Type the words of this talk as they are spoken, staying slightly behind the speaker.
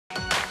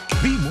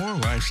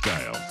Bmore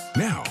Lifestyle.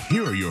 Now,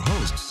 here are your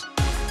hosts.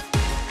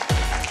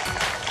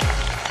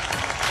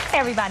 Hey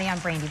everybody, I'm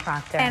Brandy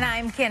Proctor. And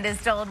I'm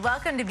Candace Dold.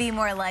 Welcome to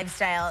Bmore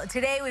Lifestyle.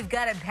 Today we've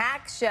got a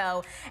packed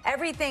show.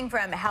 Everything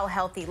from how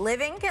healthy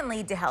living can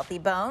lead to healthy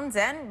bones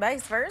and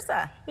vice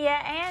versa.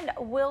 Yeah, and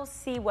we'll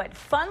see what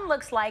fun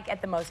looks like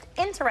at the most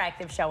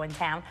interactive show in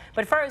town.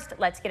 But first,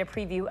 let's get a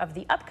preview of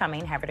the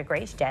upcoming Havre de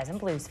Grace Jazz and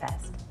Blues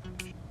Fest.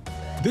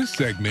 This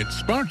segment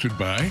sponsored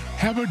by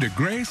Havre de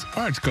Grace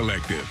Arts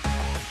Collective.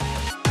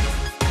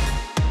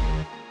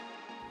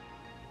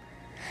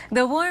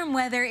 The warm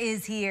weather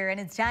is here and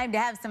it's time to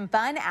have some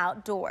fun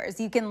outdoors.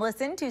 You can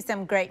listen to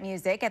some great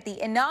music at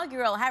the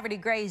inaugural Havre de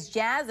Grace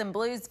Jazz and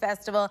Blues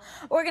Festival.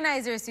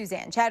 Organizers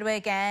Suzanne,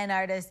 Chadwick, and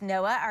artist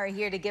Noah are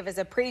here to give us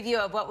a preview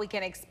of what we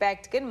can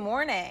expect. Good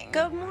morning.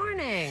 Good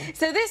morning.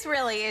 So this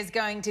really is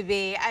going to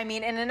be, I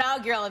mean, an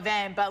inaugural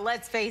event, but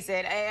let's face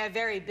it, a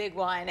very big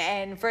one.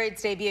 And for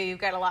its debut, you've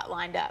got a lot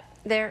lined up.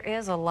 There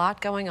is a lot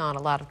going on,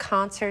 a lot of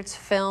concerts,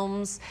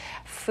 films,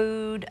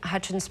 food.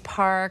 Hutchins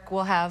Park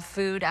will have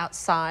food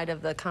outside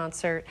of the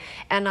concert,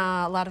 and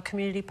a lot of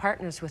community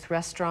partners with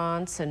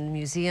restaurants and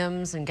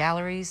museums and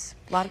galleries.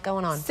 A lot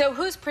going on. So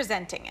who's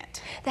presenting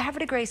it? The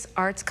Havre de Grace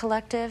Arts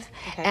Collective,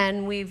 okay.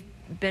 And we've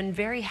been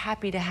very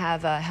happy to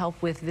have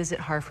help with Visit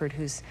Hartford,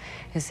 who's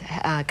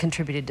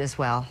contributed as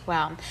well.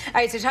 Wow. All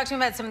right, so talk to me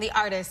about some of the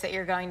artists that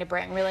you're going to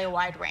bring, really a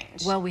wide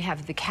range. Well, we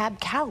have the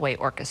Cab Calloway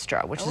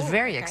Orchestra, which is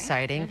very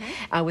exciting,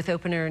 with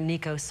opener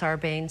Nico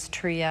Sarbanes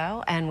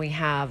Trio, and we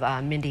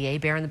have Mindy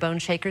Abair and the Bone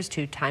Shakers,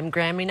 two-time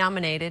Grammy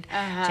nominated,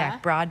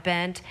 Jack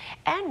Broadbent,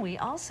 and we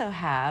also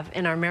have,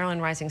 in our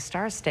Maryland Rising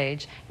Stars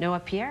stage,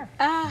 Noah Pierre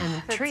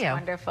and the trio.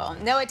 That's wonderful.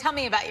 Noah, tell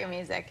me about your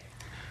music.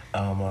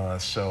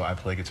 So I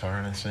play guitar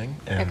and I sing,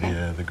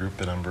 and the group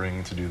that I'm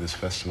bringing to do this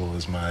festival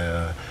is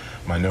my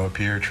my Noah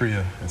Pierre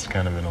trio. It's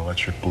kind of an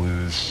electric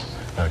blues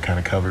kind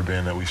of cover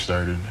band that we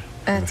started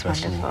for the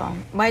festival. Wonderful.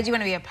 Why did you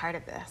want to be a part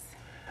of this?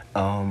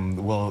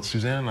 Well,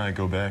 Suzanne and I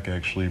go back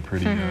actually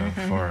pretty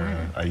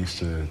far. I used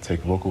to take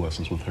vocal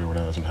lessons with her when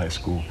I was in high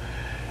school.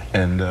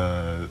 And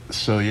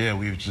so, yeah,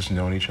 we've just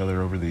known each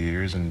other over the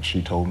years, and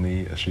she told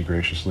me, she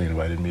graciously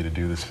invited me to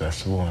do this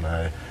festival, and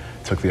I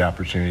took the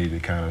opportunity to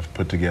kind of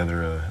put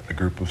together a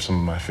group of some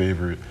of my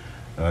favorite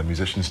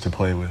musicians to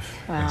play with.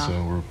 Wow. And so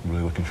we're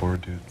really looking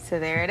forward to it.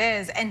 So there it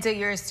is. And so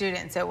you're a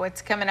student, so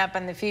what's coming up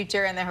on the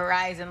future and the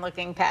horizon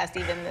looking past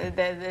even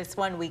this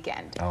one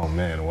weekend? Oh,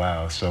 man,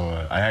 wow.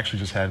 So I actually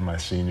just had my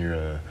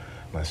senior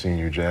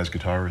jazz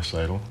guitar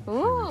recital a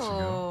few weeks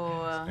ago.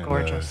 And,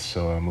 gorgeous.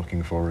 So I'm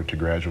looking forward to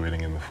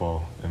graduating in the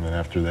fall, and then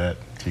after that,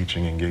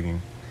 teaching and gigging.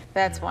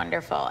 That's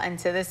wonderful. And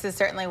so this is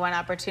certainly one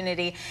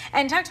opportunity.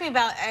 And talk to me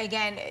about,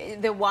 again,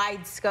 the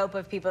wide scope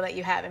of people that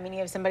you have. I mean, you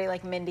have somebody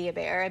like Mindy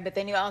Abair, but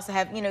then you also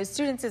have, you know,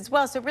 students as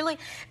well. So really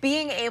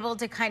being able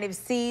to kind of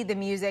see the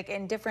music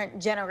in different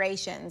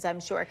generations, I'm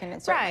sure, can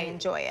certainly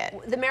enjoy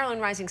it. The Maryland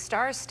Rising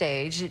Stars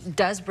stage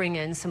does bring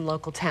in some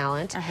local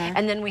talent.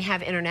 And then we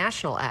have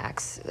international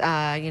acts,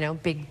 you know,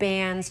 big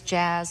bands,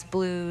 jazz,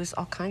 blues,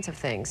 all kinds of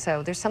things.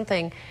 So there's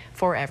something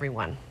for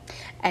everyone.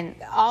 And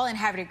all in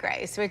Havre de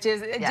Grace, which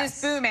is just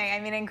booming. I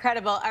mean,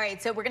 incredible. All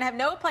right, so we're going to have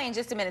Noah play in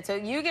just a minute. So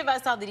you give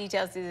us all the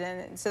details,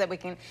 Susan, so that we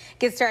can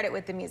get started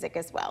with the music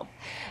as well.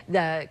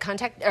 The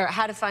contact, or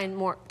how to find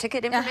more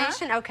ticket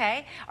information,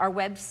 okay. Our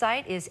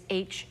website is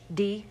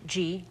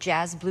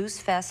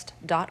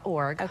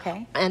hdgjazzbluesfest.org.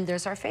 Okay. And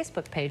there's our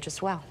Facebook page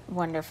as well.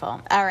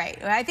 Wonderful. All right,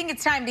 well, I think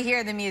it's time to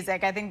hear the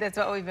music. I think that's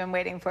what we've been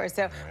waiting for.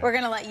 So we're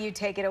going to let you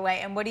take it away.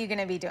 And what are you going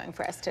to be doing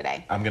for us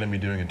today? I'm going to be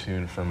doing a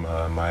tune from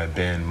my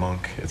band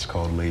Monk. It's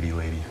called Lady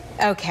Lady.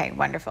 Okay,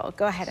 wonderful.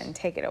 Go ahead and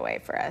take it away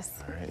for us.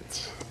 All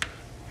right.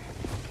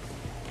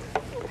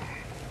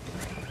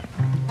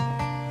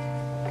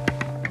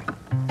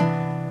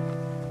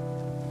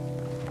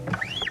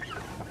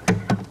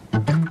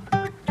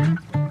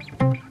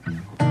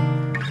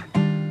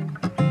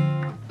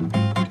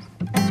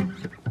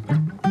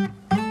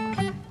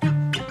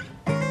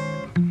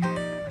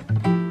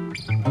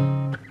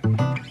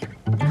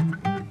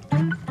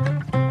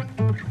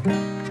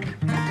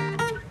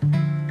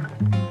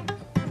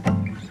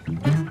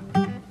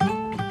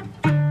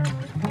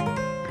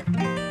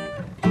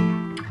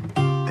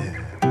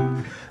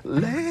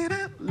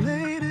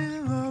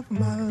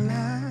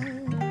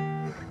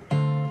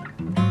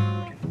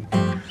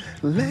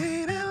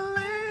 Lady,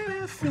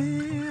 lady,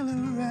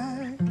 feeling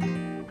right.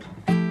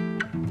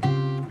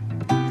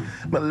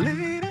 My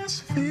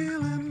lady's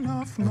feeling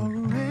off my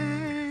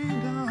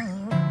radar.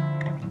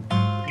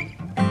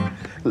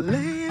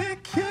 Lady,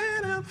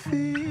 can I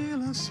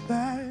feel a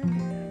spite?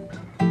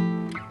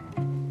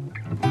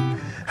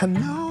 I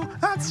know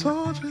I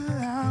told you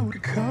I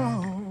would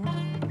call.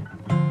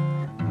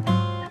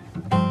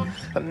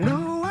 I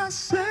know I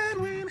said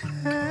we'd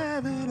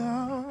have it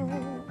all.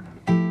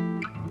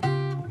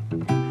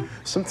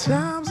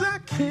 Sometimes I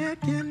can't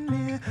get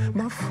near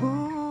my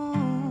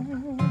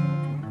phone.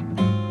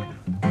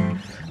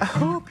 I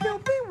hope you'll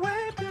be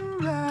waiting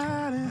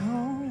right at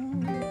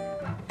home.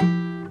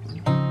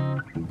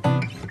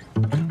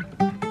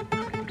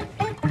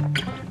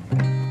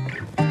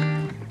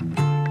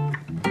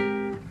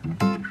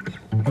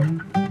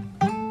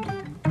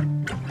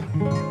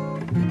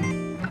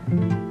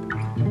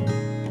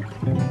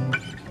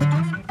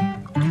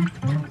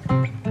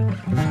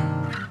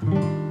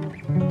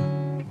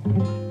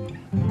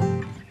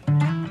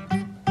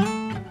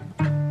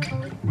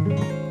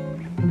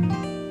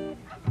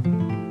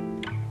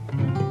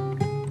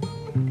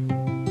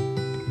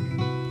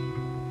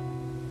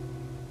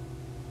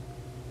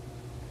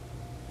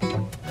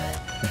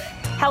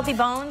 Healthy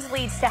bones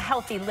leads to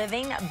healthy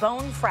living,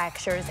 bone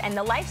fractures, and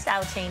the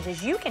lifestyle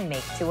changes you can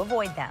make to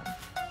avoid them.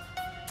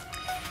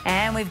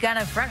 And we've got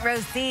a front row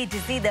seat to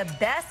see the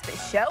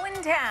best show in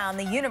town.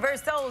 The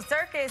Universal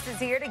Circus is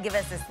here to give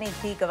us a sneak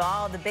peek of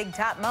all the big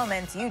top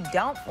moments you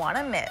don't want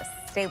to miss.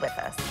 Stay with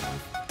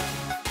us.